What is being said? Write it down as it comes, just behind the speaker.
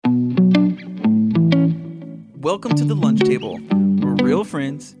Welcome to the lunch table. We're real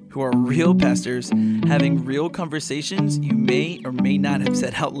friends who are real pastors having real conversations you may or may not have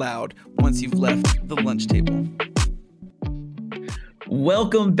said out loud once you've left the lunch table.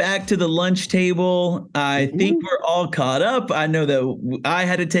 Welcome back to the lunch table. I think we're all caught up. I know that I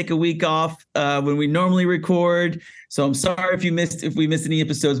had to take a week off when we normally record. So I'm sorry if we missed any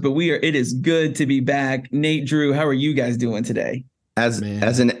episodes, but it is good to be back. Nate, Drew, how are you guys doing today? As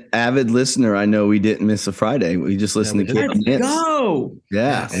an avid listener, I know we didn't miss a Friday. We just listened to Caleb. Let's go.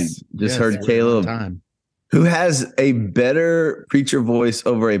 Yeah. Yes. Heard Caleb, who has a better preacher voice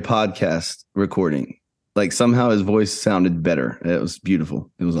over a podcast recording. Like somehow his voice sounded better. It was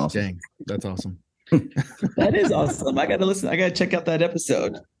beautiful. It was awesome. Dang, that's awesome. That is awesome. I got to listen. I got to check out that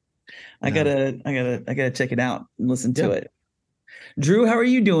episode. I gotta check it out and listen to it. Drew, how are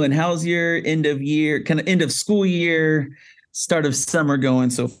you doing? How's your end of school year, start of summer going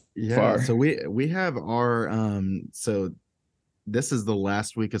so far? So we have our so this is the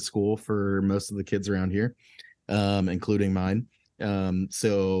last week of school for most of the kids around here, including mine.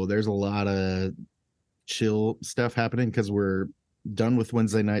 So there's a lot of chill stuff happening because we're done with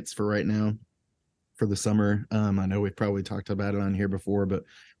Wednesday nights for right now for the summer. I know we've probably talked about it on here before, but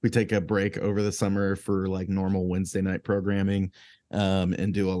we take a break over the summer for like normal Wednesday night programming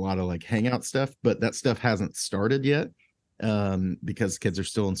and do a lot of like hangout stuff, but that stuff hasn't started yet because kids are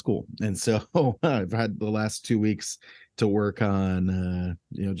still in school. And so I've had the last 2 weeks to work on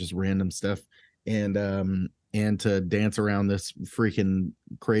just random stuff and to dance around this freaking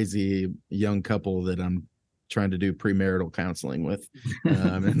crazy young couple that I'm trying to do premarital counseling with.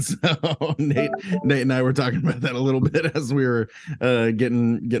 And so Nate and I were talking about that a little bit as we were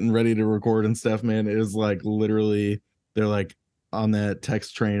getting ready to record and stuff, man. It was like literally they're like on that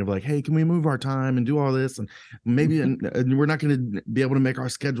text train of like, hey, can we move our time and do all this? And maybe and we're not going to be able to make our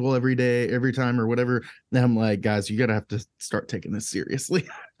schedule every day, every time or whatever. And I'm like, guys, you got to have to start taking this seriously.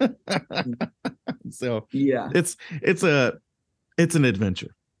 So yeah, it's an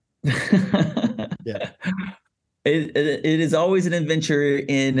adventure. Yeah. It is always an adventure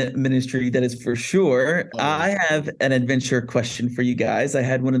in ministry, that is for sure. I have an adventure question for you guys. I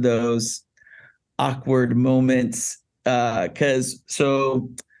had one of those awkward moments so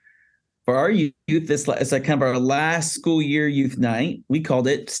for our youth, it's like kind of our last school year youth night. We called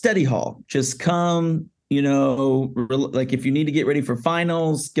it study hall. Just come, like if you need to get ready for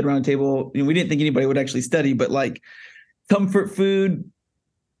finals, get around the table. We didn't think anybody would actually study, but like comfort food.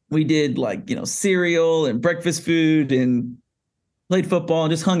 We did like, cereal and breakfast food and played football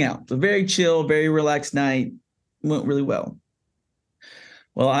and just hung out. It's a very chill, very relaxed night. Went really well.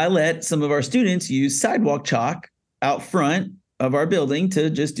 Well, I let some of our students use sidewalk chalk out front of our building to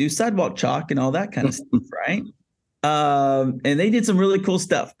just do sidewalk chalk and all that kind of stuff, right? And they did some really cool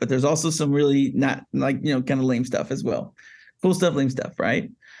stuff, but there's also some really not like, kind of lame stuff as well. Cool stuff, lame stuff,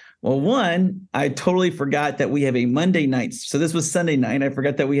 right? Well, one, I totally forgot that we have a Monday night. So this was Sunday night. I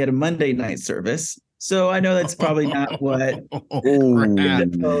forgot that we had a Monday night service. So I know that's probably not what.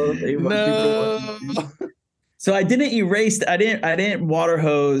 No. So I didn't erase. I didn't water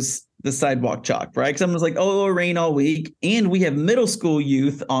hose the sidewalk chalk, right? Because I was like, it'll rain all week, and we have middle school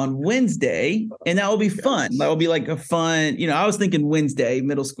youth on Wednesday, and that will be fun. That will be like a fun. I was thinking Wednesday,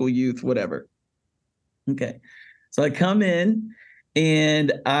 middle school youth, whatever. Okay, so I come in.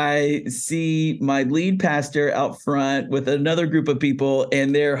 And I see my lead pastor out front with another group of people,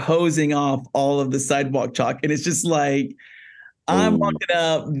 and they're hosing off all of the sidewalk chalk. And it's just like, I'm walking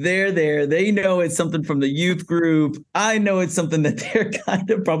up, they're there. They know it's something from the youth group. I know it's something that they're kind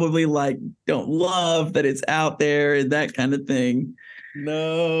of probably like, don't love that it's out there and that kind of thing.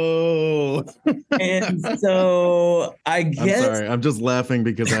 No. And so I guess I'm sorry. I'm just laughing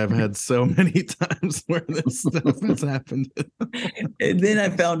because I've had so many times where this stuff has happened. And then I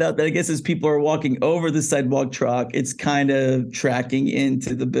found out that I guess as people are walking over the sidewalk chalk, it's kind of tracking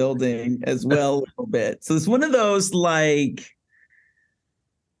into the building as well a little bit. So it's one of those like,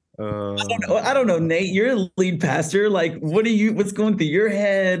 I don't know, Nate, you're a lead pastor. Like, what's going through your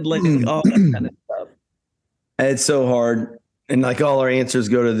head? Like all that kind of stuff. It's so hard. And like all our answers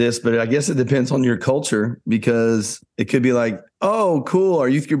go to this, but I guess it depends on your culture, because it could be like, oh, cool, our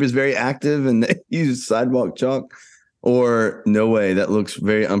youth group is very active and they use sidewalk chalk, or no way, that looks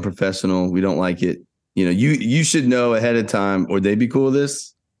very unprofessional. We don't like it. You should know ahead of time, or they'd be cool with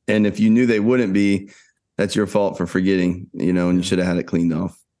this. And if you knew they wouldn't be, that's your fault for forgetting, and you should have had it cleaned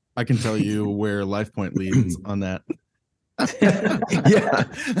off. I can tell you where Life Point leads on that.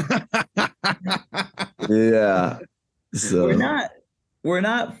 Yeah. So we're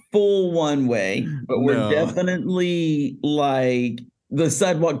not full one way, but we're definitely like the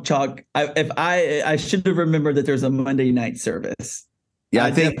sidewalk chalk. I should have remembered that there's a Monday night service. Yeah,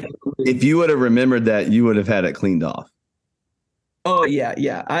 I think if you would have remembered that, you would have had it cleaned off. Oh yeah,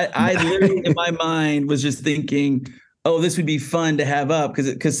 yeah. I literally in my mind was just thinking, oh, this would be fun to have up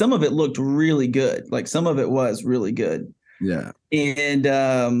because some of it looked really good. Like some of it was really good. Yeah.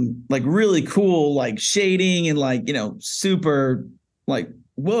 And like really cool, like shading and like, super like,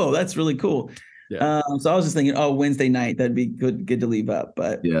 whoa, that's really cool. Yeah. So I was just thinking, oh, Wednesday night, that'd be good to leave up.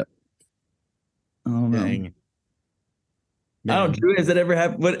 But yeah. I don't know. Dang. I don't know, Drew, has that ever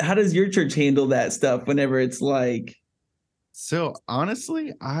happened? How does your church handle that stuff whenever it's like? So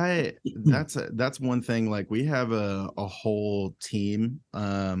honestly, that's one thing. Like we have a whole team.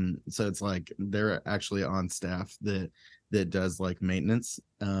 So it's like they're actually on staff that does like maintenance.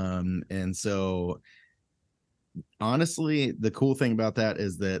 And so honestly, the cool thing about that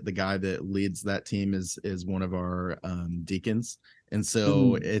is that the guy that leads that team is one of our deacons. And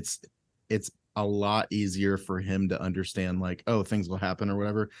so it's a lot easier for him to understand like, oh, things will happen or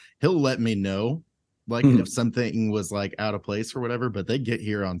whatever. He'll let me know like if something was like out of place or whatever, but they get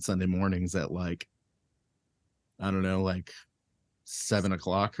here on Sunday mornings at like, I don't know, like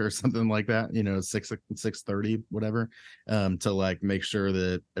 7:00 or something like that, 6:30, whatever, to like make sure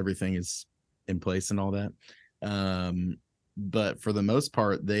that everything is in place and all that. But for the most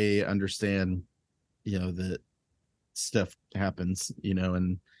part, they understand, that stuff happens,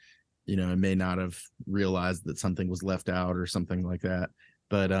 and I may not have realized that something was left out or something like that.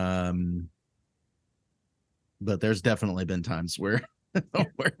 But there's definitely been times where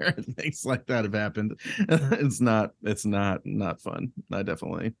where things like that have happened. It's not fun. I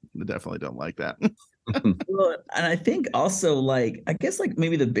definitely don't like that. Well, and I think also like, I guess like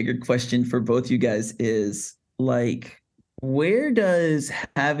maybe the bigger question for both you guys is like, where does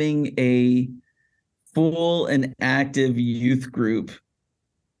having a full and active youth group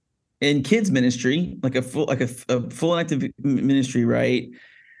in kids ministry, like a full and active ministry, right?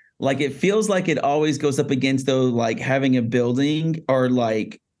 Like it feels like it always goes up against though, like having a building or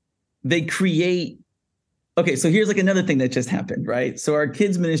like they create. Okay, so here's like another thing that just happened, right? So our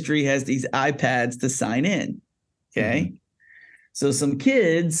kids ministry has these iPads to sign in. Okay. So some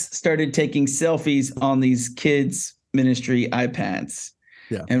kids started taking selfies on these kids ministry iPads.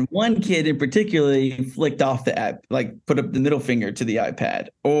 Yeah. And one kid in particular flicked off the app, like put up the middle finger to the iPad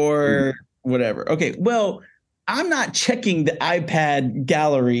or whatever. Okay, well, I'm not checking the iPad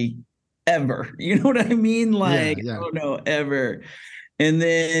gallery ever. You know what I mean? Like, yeah. I don't know, ever. And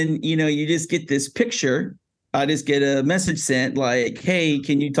then, you just get this picture. I just get a message sent like, hey,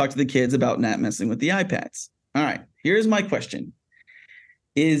 can you talk to the kids about not messing with the iPads? All right, here's my question.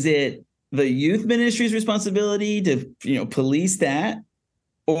 Is it the youth ministry's responsibility to, police that?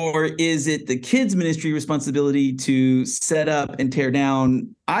 Or is it the kids ministry responsibility to set up and tear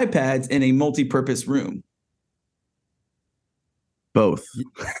down iPads in a multi-purpose room? Both.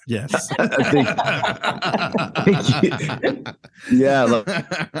 Yes. Yeah. Look,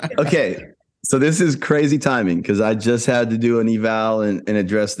 okay. So this is crazy timing because I just had to do an eval and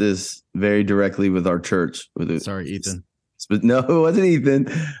address this very directly with our church. Sorry, Ethan. But no, it wasn't Ethan.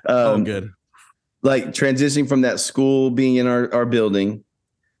 Good. Like transitioning from that school being in our building,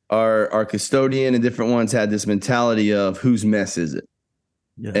 our custodian and different ones had this mentality of whose mess is it?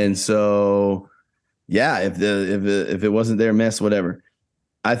 Yeah. And so, yeah, if it wasn't their mess, whatever.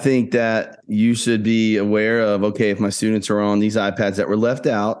 I think that you should be aware of, okay, if my students are on these iPads that were left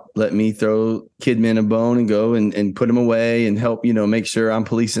out, let me throw KidMin a bone and go and put them away and help, make sure I'm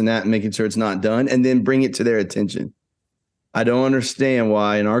policing that and making sure it's not done and then bring it to their attention. I don't understand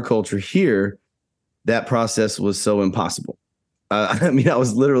why in our culture here, that process was so impossible. I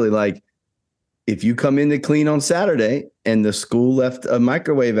was literally like, if you come in to clean on Saturday and the school left a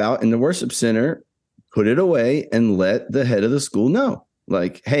microwave out in the worship center, put it away and let the head of the school know.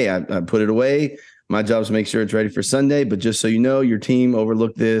 Like, hey, I put it away. My job is to make sure it's ready for Sunday, but just so you know, your team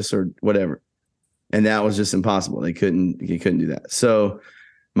overlooked this or whatever. And that was just impossible. They couldn't do that. So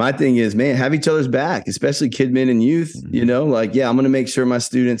my thing is, man, have each other's back, especially KidMin and youth, like, yeah, I'm going to make sure my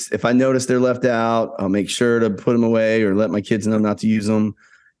students, if I notice they're left out, I'll make sure to put them away or let my kids know not to use them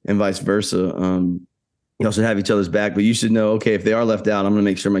and vice versa. You also have each other's back, but you should know, okay, if they are left out, I'm going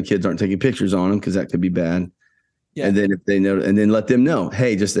to make sure my kids aren't taking pictures on them because that could be bad. Yeah. And then if they know, and then let them know,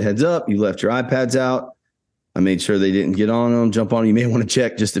 hey, just a heads up, you left your iPads out. I made sure they didn't get on them, jump on them. You may want to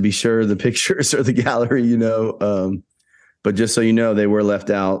check just to be sure the pictures or the gallery, but just so you know, they were left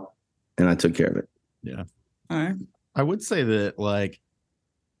out and I took care of it. Yeah. All right. I would say that like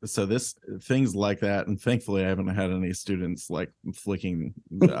so this things like that, and thankfully I haven't had any students like flicking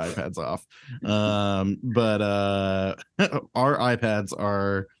the iPads off. But our iPads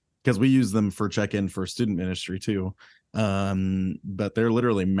are, because we use them for check-in for student ministry too. But they're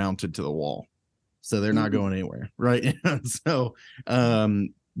literally mounted to the wall, so they're not going anywhere, right? So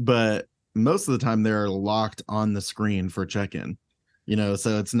but most of the time they're locked on the screen for check-in,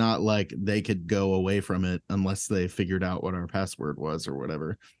 so it's not like they could go away from it unless they figured out what our password was or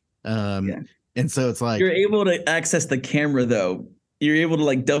whatever. And so it's like, you're able to access the camera though. You're able to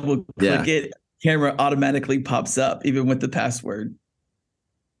like double click it, camera automatically pops up even with the password.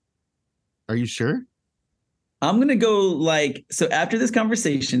 Are you sure? I'm going to go so after this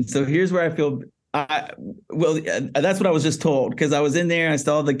conversation, so here's where I feel, that's what I was just told, because I was in there, I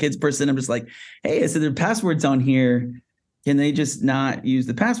saw the kids person. I'm just like, hey, I said their password's on here. Can they just not use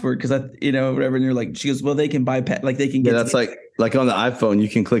the password? Because whatever. And they're like, she goes, well, they can bypass, like they can get. Yeah, that's like on the iPhone, you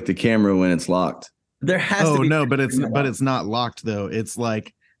can click the camera when it's locked. There has to be. No, but it's not locked though. It's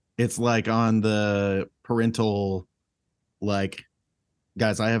like on the parental, like,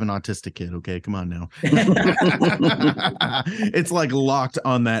 guys, I have an autistic kid. Okay, come on now. It's like locked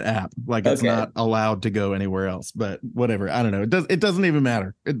on that app. Like it's not allowed to go anywhere else. But whatever. I don't know. It doesn't even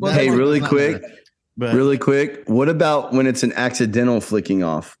matter. Hey, really quick. Really quick. What about when it's an accidental flicking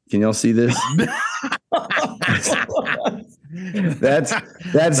off? Can y'all see this?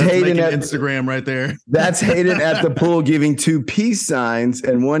 That's Hayden at Instagram right there. That's Hayden at the pool giving 2 peace signs,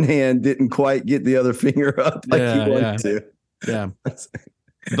 and one hand didn't quite get the other finger up like he wanted to. Yeah.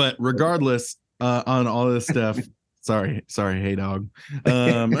 But regardless, on all this stuff, sorry, hey dog.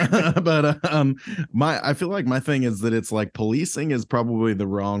 But I feel like my thing is that it's like policing is probably the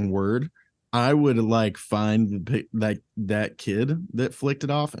wrong word. I would like find that kid that flicked it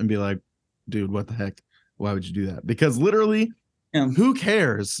off and be like, dude, what the heck? Why would you do that? Because literally, who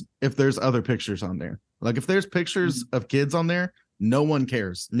cares if there's other pictures on there? Like if there's pictures of kids on there, no one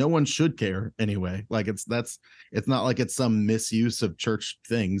cares. No one should care anyway. Like it's not like it's some misuse of church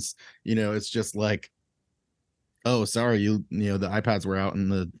things. It's just like, oh, sorry, the iPads were out and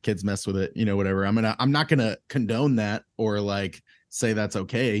the kids messed with it, whatever. I'm not gonna condone that or like say that's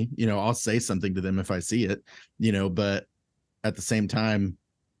okay. I'll say something to them if I see it, but at the same time,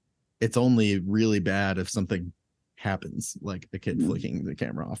 it's only really bad if something happens, like a kid flicking the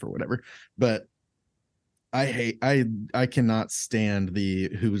camera off or whatever. But I cannot stand the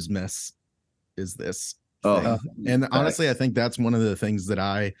whose mess is this thing. And honestly, I think that's one of the things that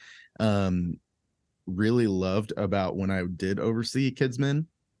I really loved about when I did oversee KidsMin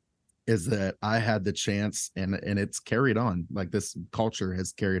is that I had the chance and it's carried on. Like this culture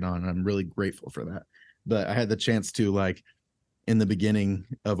has carried on. And I'm really grateful for that. But I had the chance to like in the beginning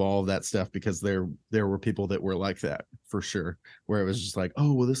of all of that stuff, because there were people that were like that for sure, where it was just like,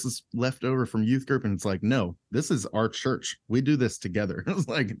 oh, well, this is left over from youth group. And it's like, no, this is our church. We do this together. It's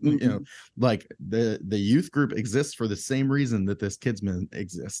like, like the youth group exists for the same reason that this KidsMin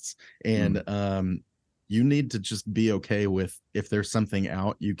exists. And you need to just be okay with, if there's something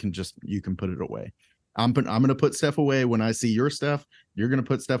out, you can put it away. I'm going to put stuff away when I see your stuff. You're going to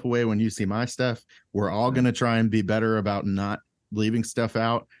put stuff away when you see my stuff. We're all going to try and be better about not leaving stuff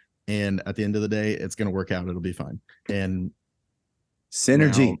out. And at the end of the day, it's going to work out. It'll be fine. And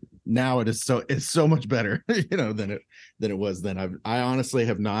synergy. Now it's so much better, than it was then. I honestly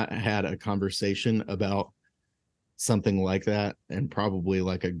have not had a conversation about something like that in probably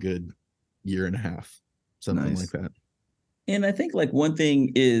like a good year and a half, something like that. And I think like one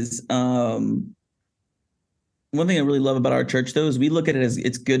thing I really love about our church though is we look at it as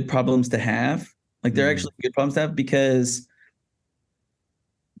it's good problems to have. Like they're actually good problems to have, because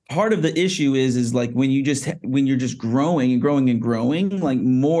part of the issue is like when you're just growing and growing and growing, like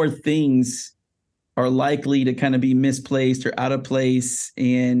more things are likely to kind of be misplaced or out of place.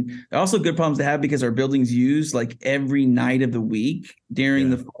 And they're also good problems to have because our building's used like every night of the week during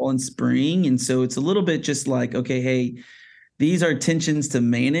the fall and spring. And so it's a little bit just like, okay, hey, these are tensions to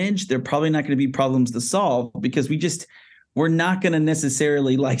manage. They're probably not going to be problems to solve, because we're not going to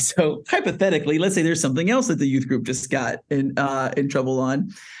necessarily like, so hypothetically, let's say there's something else that the youth group just got in trouble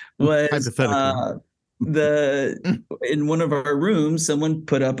on. Was in one of our rooms, someone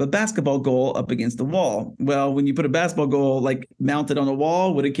put up a basketball goal up against the wall. Well, when you put a basketball goal like mounted on a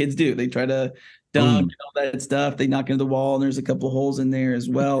wall, what do kids do? They try to dunk and all that stuff. They knock into the wall, and there's a couple holes in there as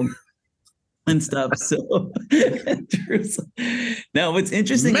well. And stuff. So now what's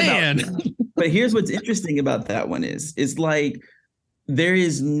interesting but here's what's interesting about that one is like there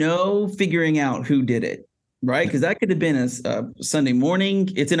is no figuring out who did it, right? Because that could have been a Sunday morning.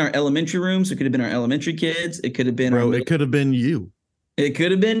 It's in our elementary room, so it could have been our elementary kids. It could have been it could have been you. It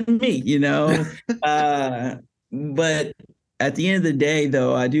could have been me, but at the end of the day,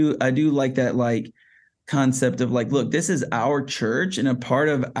 though, I do like that, like, concept of like, look, this is our church, and a part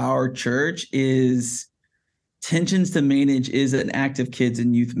of our church is tensions to manage is an active kids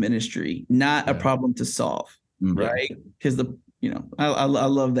and youth ministry, not a problem to solve, right? Because I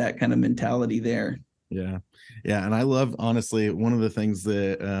love that kind of mentality there. Yeah. And I love, honestly, one of the things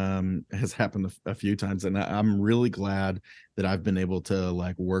that has happened a few times, and I'm really glad that I've been able to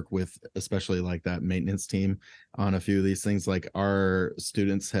like work with, especially like that maintenance team on a few of these things. Like our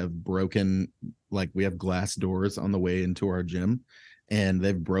students have broken, like we have glass doors on the way into our gym, and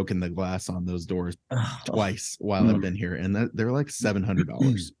they've broken the glass on those doors twice while I've been here, and they're like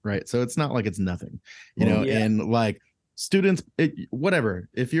 $700, right? So it's not like it's nothing, and like students, whatever,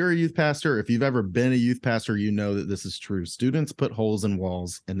 if you're a youth pastor, if you've ever been a youth pastor, you know that this is true. Students put holes in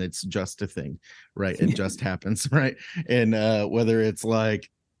walls, and it's just a thing, right? It just happens, right? And whether it's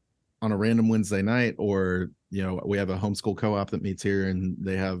like on a random Wednesday night, or we have a homeschool co-op that meets here, and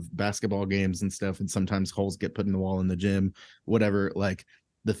they have basketball games and stuff, and sometimes holes get put in the wall in the gym, whatever. Like,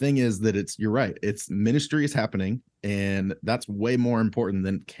 the thing is that you're right, it's ministry is happening, and that's way more important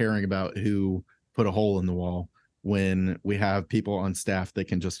than caring about who put a hole in the wall, when we have people on staff that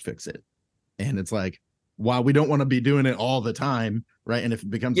can just fix it. And it's like, while we don't want to be doing it all the time, right? And if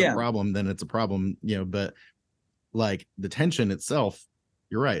it becomes a problem, then it's a problem, but like the tension itself,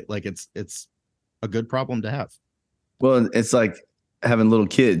 you're right, like it's a good problem to have. Well, it's like having little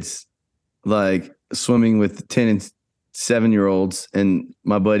kids, like swimming with 10 and 7-year-olds, and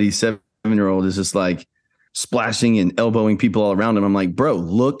my buddy 7-year-old is just like splashing and elbowing people all around him. I'm like, bro,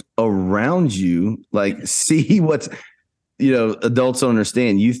 look around you, like see what's, adults don't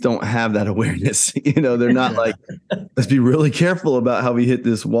understand. Youth don't have that awareness. They're not like, let's be really careful about how we hit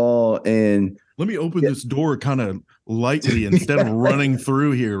this wall, and let me open this door kind of lightly instead of running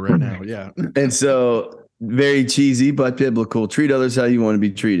through here right now. Yeah. And so, very cheesy but biblical, treat others how you want to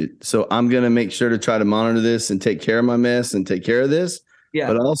be treated. So I'm going to make sure to try to monitor this and take care of my mess and take care of this. Yeah.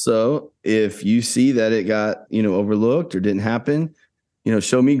 But also, if you see that it got, overlooked or didn't happen,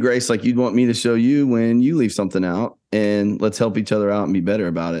 show me grace like you'd want me to show you when you leave something out, and let's help each other out and be better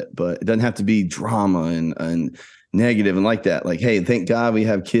about it. But it doesn't have to be drama and negative and like that. Like, hey, thank God we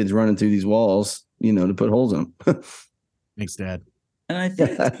have kids running through these walls, to put holes in them. Thanks, Dad. And I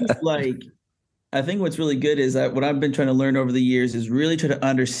think I think what's really good is that what I've been trying to learn over the years is really try to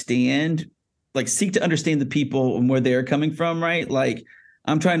understand, like seek to understand the people and where they're coming from, right? Like,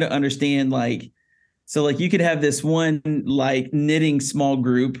 I'm trying to understand, like, so like you could have this one like knitting small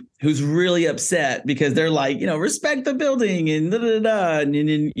group who's really upset because they're like, respect the building and da da da. And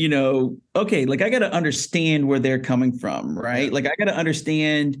then, okay, like I got to understand where they're coming from, right? Like I got to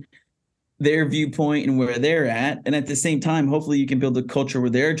understand their viewpoint and where they're at. And at the same time, hopefully you can build a culture where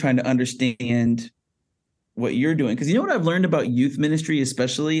they're trying to understand what you're doing. Because you know what I've learned about youth ministry,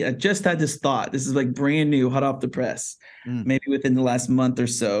 especially, I just had this thought. This is like brand new, hot off the press, maybe within the last month or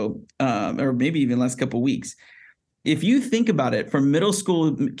so, or maybe even last couple of weeks. If you think about it, for middle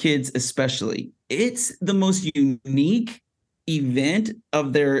school kids especially, it's the most unique event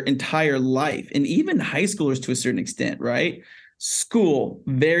of their entire life, and even high schoolers to a certain extent, right? School,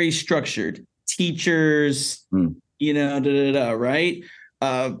 very structured, teachers, right?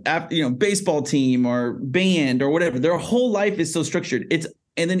 Baseball team or band or whatever, their whole life is so structured.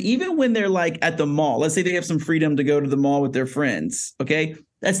 And then even when they're like at the mall, let's say they have some freedom to go to the mall with their friends. Okay.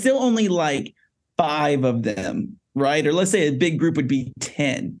 That's still only like 5 of them, right? Or let's say a big group would be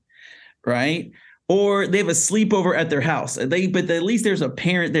 10, right? Or they have a sleepover at their house. But at least there's a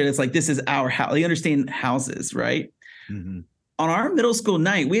parent there that's like, this is our house. They understand houses, right? Mm-hmm. On our middle school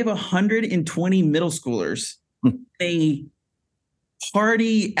night, we have 120 middle schoolers. A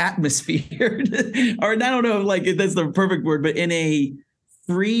party atmosphere, or I don't know, like if that's the perfect word, but in a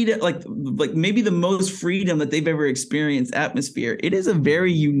freedom, like maybe the most freedom that they've ever experienced atmosphere. It is a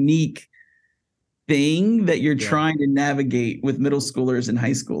very unique thing that you're trying to navigate with middle schoolers and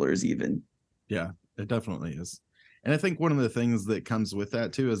high schoolers even. Yeah, it definitely is. And I think one of the things that comes with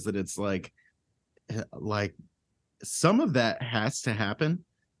that too is that it's like some of that has to happen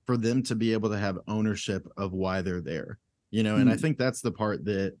for them to be able to have ownership of why they're there. And I think that's the part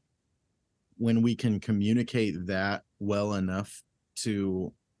that when we can communicate that well enough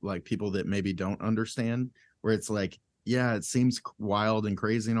to like people that maybe don't understand, where it's like, yeah, it seems wild and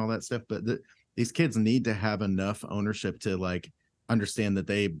crazy and all that stuff, but these kids need to have enough ownership to like understand that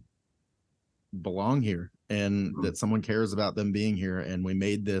they belong here and that someone cares about them being here. And we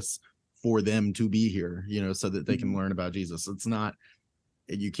made this for them to be here, so that they can learn about Jesus. It's not,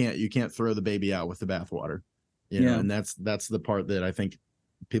 you can't throw the baby out with the bathwater. You know, and that's the part that I think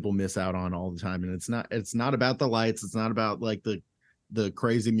people miss out on all the time. And it's not about the lights. It's not about like the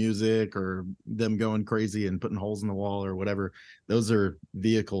crazy music or them going crazy and putting holes in the wall or whatever. Those are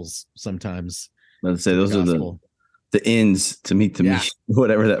vehicles sometimes. Let's say those are the ends to meet the meat,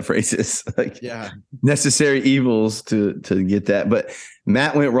 whatever that phrase is. Like necessary evils to get that. But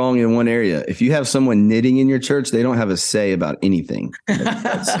Matt went wrong in one area. If you have someone knitting in your church, they don't have a say about anything.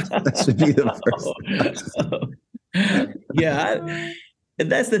 That should be the first. Yeah.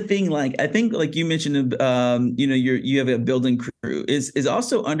 And that's the thing. Like, I think, like you mentioned, you have a building crew is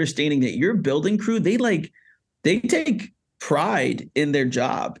also understanding that your building crew, they take pride in their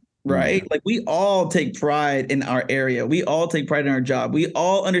job, right? Like, we all take pride in our area. We all take pride in our job. We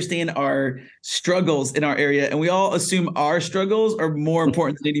all understand our struggles in our area, and we all assume our struggles are more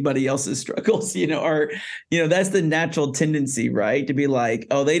important than anybody else's struggles, that's the natural tendency, right? To be like,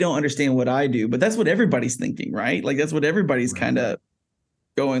 oh, they don't understand what I do, but that's what everybody's thinking, right? Like, that's what everybody's kind of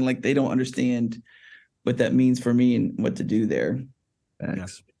going, like, they don't understand what that means for me and what to do there.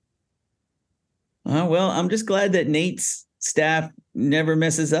 Thanks. Well, I'm just glad that Nate's staff never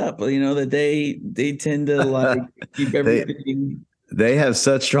messes up, that they tend to like keep everything. They have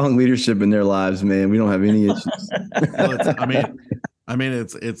such strong leadership in their lives, man. We don't have any issues. Well,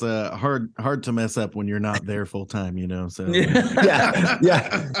 it's hard to mess up when you're not there full time, So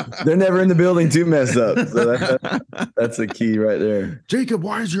yeah. They're never in the building to mess up. So that's a key right there. Jacob,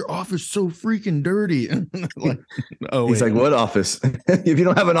 why is your office so freaking dirty? He's like, what office? If you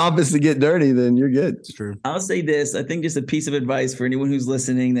don't have an office to get dirty, then you're good. It's true. I'll say this. I think just a piece of advice for anyone who's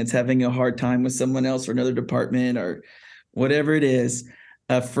listening that's having a hard time with someone else or another department or whatever it is.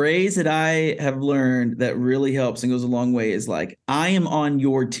 A phrase that I have learned that really helps and goes a long way is like, I am on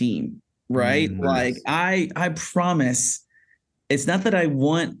your team, right? Like, I promise it's not that I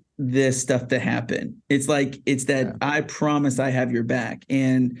want this stuff to happen. It's that I promise I have your back.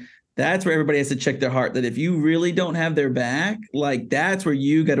 And that's where everybody has to check their heart, that if you really don't have their back, like, that's where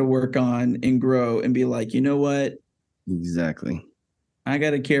you got to work on and grow and be like, you know what? Exactly. I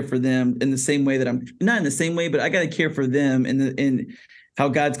got to care for them in the same way that I'm not in the same way, but I got to care for them in how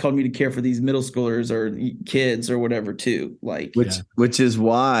God's called me to care for these middle schoolers or kids or whatever too. Like, which is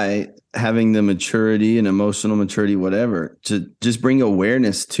why having the maturity and emotional maturity, whatever, to just bring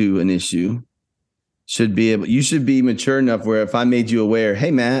awareness to an issue you should be mature enough where if I made you aware,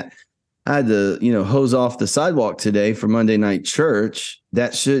 hey, Matt, I had to, hose off the sidewalk today for Monday night church.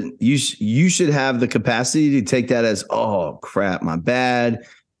 You should have the capacity to take that as, oh crap, my bad.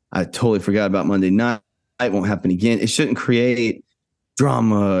 I totally forgot about Monday night. It won't happen again. It shouldn't create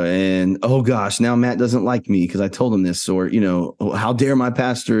drama and, oh gosh, now Matt doesn't like me because I told him this, or, how dare my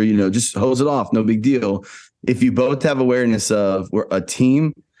pastor, just hose it off. No big deal. If you both have awareness of we're a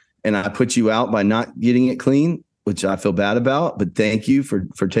team and I put you out by not getting it clean, which I feel bad about, but thank you for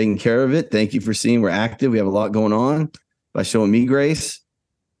taking care of it. Thank you for seeing we're active. We have a lot going on by showing me grace.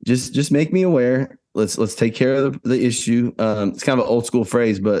 Just make me aware. Let's take care of the issue. It's kind of an old school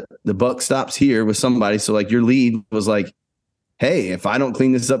phrase, but the buck stops here with somebody. So like your lead was like, hey, if I don't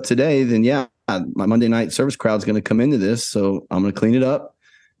clean this up today, then my Monday night service crowd's going to come into this. So I'm going to clean it up,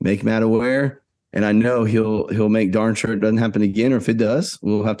 make Matt aware. And I know he'll make darn sure it doesn't happen again. Or if it does,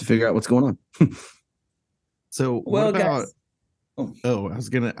 we'll have to figure out what's going on. So what about,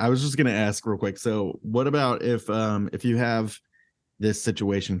 I was just going to ask real quick. So what about if you have this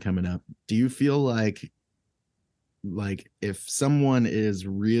situation coming up, do you feel like if someone is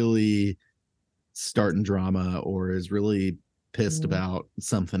really starting drama or is really pissed about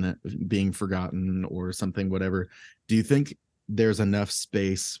something being forgotten or something, whatever, do you think there's enough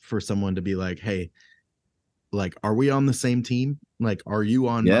space for someone to be like, hey, like, are we on the same team? Like, are you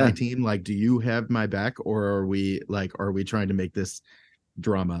on my team? Like, do you have my back, or are we trying to make this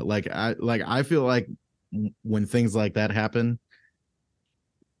drama? I feel like when things like that happen,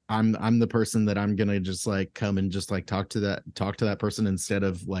 I'm the person that I'm gonna just like come and just like talk to that person instead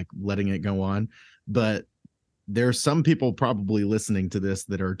of like letting it go on. But there's some people probably listening to this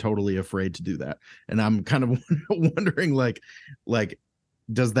that are totally afraid to do that. And I'm kind of wondering, like,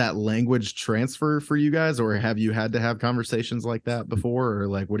 does that language transfer for you guys, or have you had to have conversations like that before? Or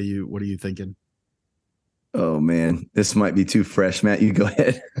like, what are you thinking? Oh man, this might be too fresh. Matt, you go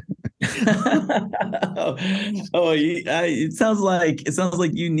ahead. It sounds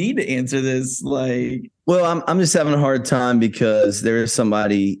like you need to answer this. Like, well, I'm just having a hard time because there is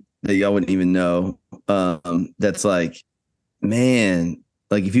somebody that y'all wouldn't even know. That's like, man,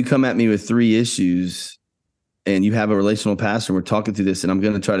 like if you come at me with 3 issues and you have a relational pastor, we're talking through this and I'm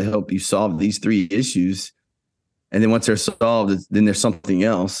going to try to help you solve these 3 issues. And then once they're solved, then there's something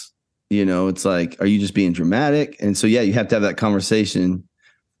else. It's like, are you just being dramatic? And so, yeah, you have to have that conversation.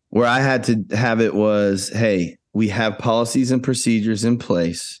 Where I had to have it was, hey, we have policies and procedures in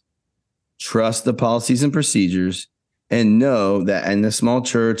place. Trust the policies and procedures, and know that in a small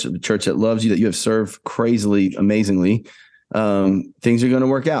church, a church that loves you, that you have served crazily, amazingly, things are going to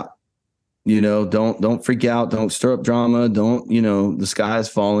work out. Don't freak out. Don't stir up drama. Don't, the sky is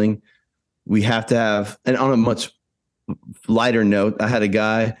falling. We have to have, and on a much lighter note, I had a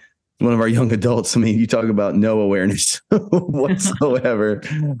guy, one of our young adults. I mean, you talk about no awareness whatsoever.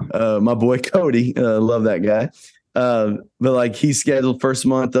 My boy Cody, love that guy. But like, he's scheduled first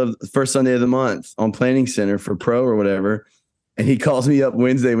Sunday of the month on Planning Center for Pro or whatever. And he calls me up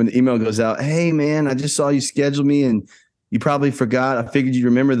Wednesday when the email goes out. Hey man, I just saw you schedule me and you probably forgot. I figured you'd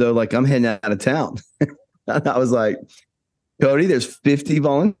remember though, like I'm heading out of town. I was like, Cody, there's 50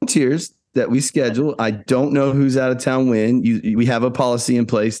 volunteers that we schedule. I don't know who's out of town when. We have a policy in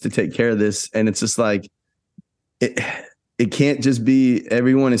place to take care of this. And it's just like, it can't just be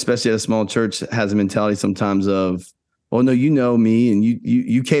everyone, especially at a small church, has a mentality sometimes of, oh no, me and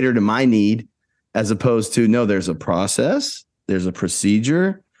you cater to my need, as opposed to, no, there's a process, there's a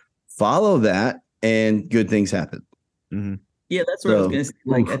procedure, follow that, and good things happen. Mm-hmm. Yeah, that's what I was gonna say.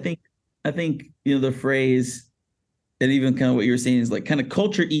 Like, I think the phrase, and even kind of what you were saying, is like kind of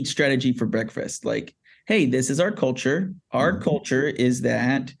culture eats strategy for breakfast. Like, hey, this is our culture. Our culture is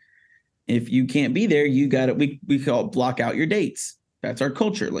that if you can't be there, you got it. We call it block out your dates. That's our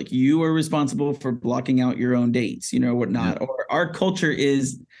culture. Like, you are responsible for blocking out your own dates, whatnot. Yeah. Or our culture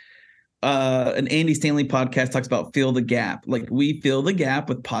is an Andy Stanley podcast talks about fill the gap. Like, we fill the gap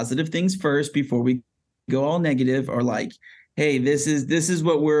with positive things first before we go all negative, or like, hey, this is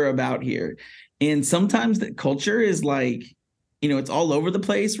what we're about here. And sometimes the culture is like, it's all over the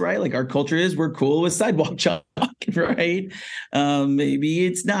place, right? Like, our culture is, we're cool with sidewalk chalk, right? Maybe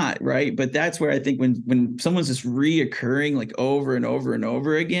it's not, right? But that's where I think when someone's just reoccurring like over and over and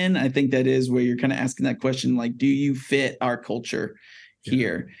over again, I think that is where you're kind of asking that question, like, do you fit our culture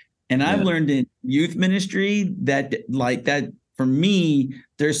here? And I've learned in youth ministry that, like, that for me,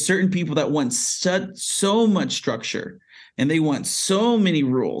 there's certain people that want so much structure. And they want so many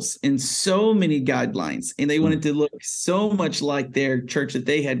rules and so many guidelines, and they want it to look so much like their church that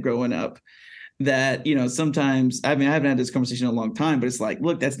they had growing up that, sometimes, I haven't had this conversation in a long time, but it's like,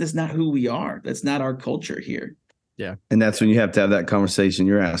 look, that's not who we are. That's not our culture here. Yeah. And that's when you have to have that conversation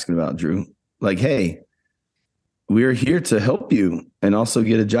you're asking about, Drew. Like, hey, we're here to help you and also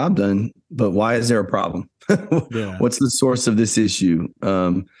get a job done, but why is there a problem? What's the source of this issue?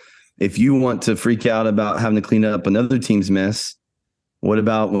 If you want to freak out about having to clean up another team's mess, what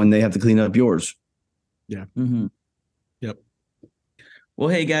about when they have to clean up yours? Yeah. Mm-hmm. Yep. Well,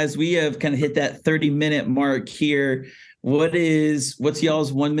 hey guys, we have kind of hit that 30-minute mark here. What's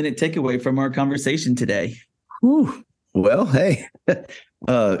y'all's 1-minute takeaway from our conversation today? Whew. Well, hey,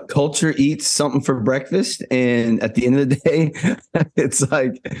 culture eats something for breakfast. And at the end of the day, it's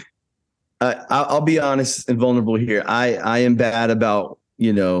like, I'll be honest and vulnerable here. I am bad about,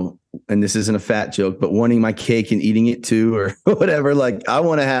 and this isn't a fat joke, but wanting my cake and eating it too, or whatever. Like, I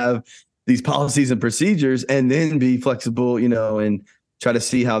want to have these policies and procedures and then be flexible, and try to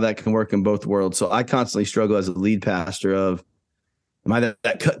see how that can work in both worlds. So I constantly struggle as a lead pastor of, am I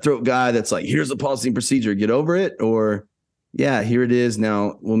that cutthroat guy that's like, here's the policy and procedure, get over it? Or, yeah, here it is.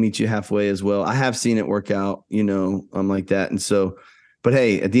 Now we'll meet you halfway as well. I have seen it work out, I'm like that. And so, but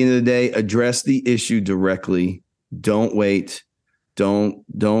hey, at the end of the day, address the issue directly. Don't wait. Don't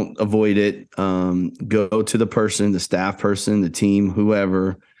avoid it. Go to the person, the staff person, the team,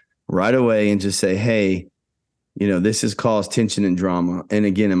 whoever, right away, and just say, hey, this has caused tension and drama. And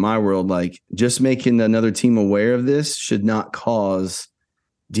again, in my world, like, just making another team aware of this should not cause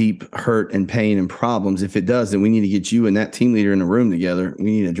deep hurt and pain and problems. If it does, then we need to get you and that team leader in a room together. We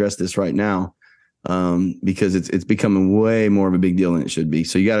need to address this right now, because it's becoming way more of a big deal than it should be.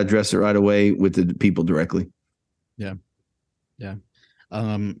 So you got to address it right away with the people directly. Yeah. Yeah.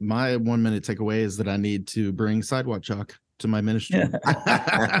 My 1-minute takeaway is that I need to bring sidewalk chalk to my ministry. Do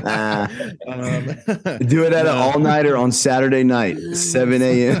it at an all-nighter on Saturday night, 7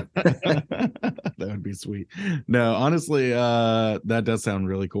 a.m. That would be sweet. No, honestly, that does sound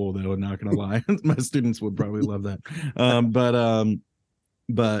really cool, though. I'm not gonna lie. My students would probably love that.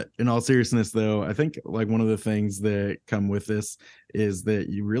 But in all seriousness, though, I think like one of the things that come with this is that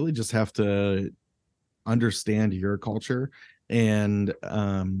you really just have to understand your culture and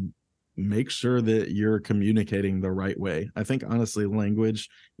make sure that you're communicating the right way. I think honestly, language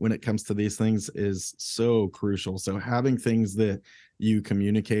when it comes to these things is so crucial. So having things that you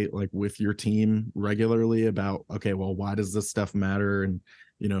communicate like with your team regularly about, okay, well, why does this stuff matter? And,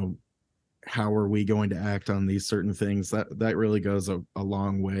 how are we going to act on these certain things, that really goes a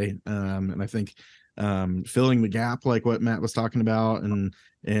long way. And I think filling the gap, like what Matt was talking about, and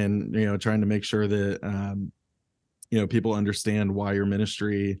trying to make sure that people understand why your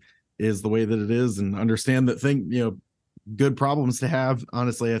ministry is the way that it is, and understand that good problems to have.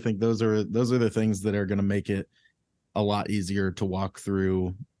 Honestly, I think those are the things that are going to make it a lot easier to walk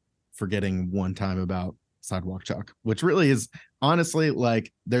through forgetting one time about sidewalk chalk, which really is, honestly,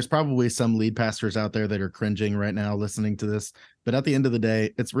 like, there's probably some lead pastors out there that are cringing right now listening to this, but at the end of the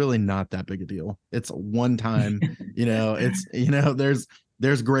day, it's really not that big a deal. It's one time.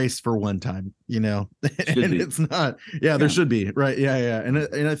 There's grace for one time, and it's not. Yeah, there should be, right? Yeah.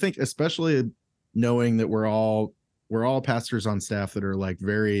 And I think, especially knowing that we're all pastors on staff that are like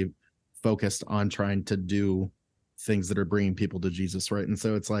very focused on trying to do things that are bringing people to Jesus, right? And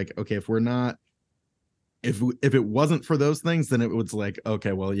so it's like, okay, if it wasn't for those things, then it was like,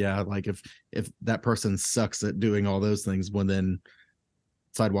 okay, well, yeah, like if that person sucks at doing all those things, well, then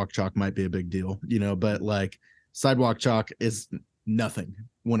sidewalk chalk might be a big deal, but like sidewalk chalk is nothing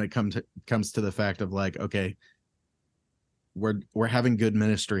when it comes to the fact of like, okay, we're having good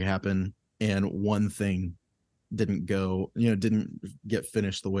ministry happen, and one thing didn't get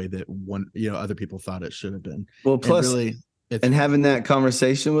finished the way that other people thought it should have been. Well, plus, and having that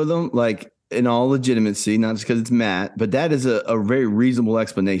conversation with them, like, in all legitimacy, not just because it's Matt, but that is a very reasonable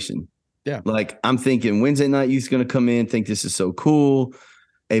explanation. Yeah. Like, I'm thinking Wednesday night youth's going to come in, think this is so cool.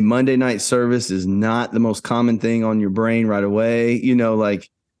 A Monday night service is not the most common thing on your brain right away. Like,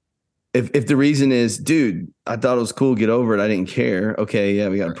 if the reason is, dude, I thought it was cool, get over it, I didn't care. Okay, yeah,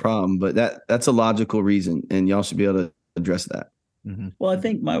 we got a problem. But that's a logical reason, and y'all should be able to address that. Mm-hmm. Well, I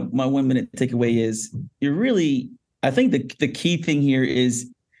think my 1 minute takeaway is, I think the key thing here is,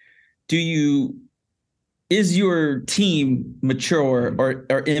 is your team mature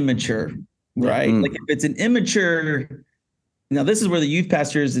or immature, right? Mm. Like, if it's an immature, now this is where the youth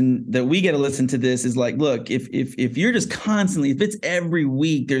pastors and that we get to listen to this is like, look, if you're just constantly, if it's every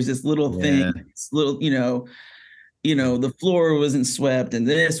week, there's this little thing, this little, the floor wasn't swept and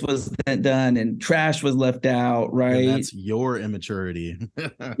this wasn't done and trash was left out, right? And that's your immaturity.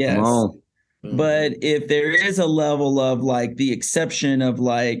 Yes. Wow. But if there is a level of like the exception of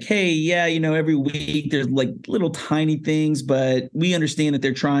like, hey, yeah, every week there's like little tiny things, but we understand that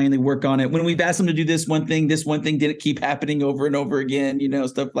they're trying, they work on it. When we've asked them to do this one thing didn't keep happening over and over again,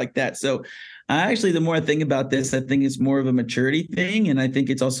 stuff like that. So the more I think about this, I think it's more of a maturity thing. And I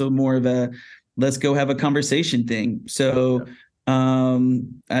think it's also more of a let's go have a conversation thing. So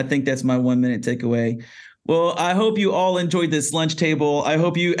I think that's my 1 minute takeaway. Well, I hope you all enjoyed this lunch table. I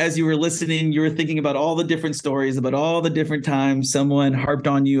hope you, as you were listening, you were thinking about all the different stories, about all the different times someone harped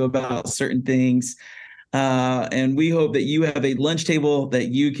on you about certain things. And we hope that you have a lunch table that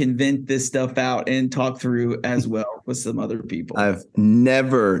you can vent this stuff out and talk through as well with some other people. I've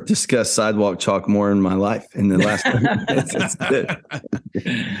never discussed sidewalk chalk more in my life in the last 30 minutes. That's good.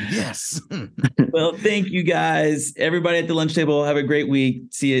 Yes. Well, thank you guys. Everybody at the lunch table, have a great week.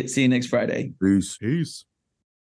 See you next Friday. Peace. Peace.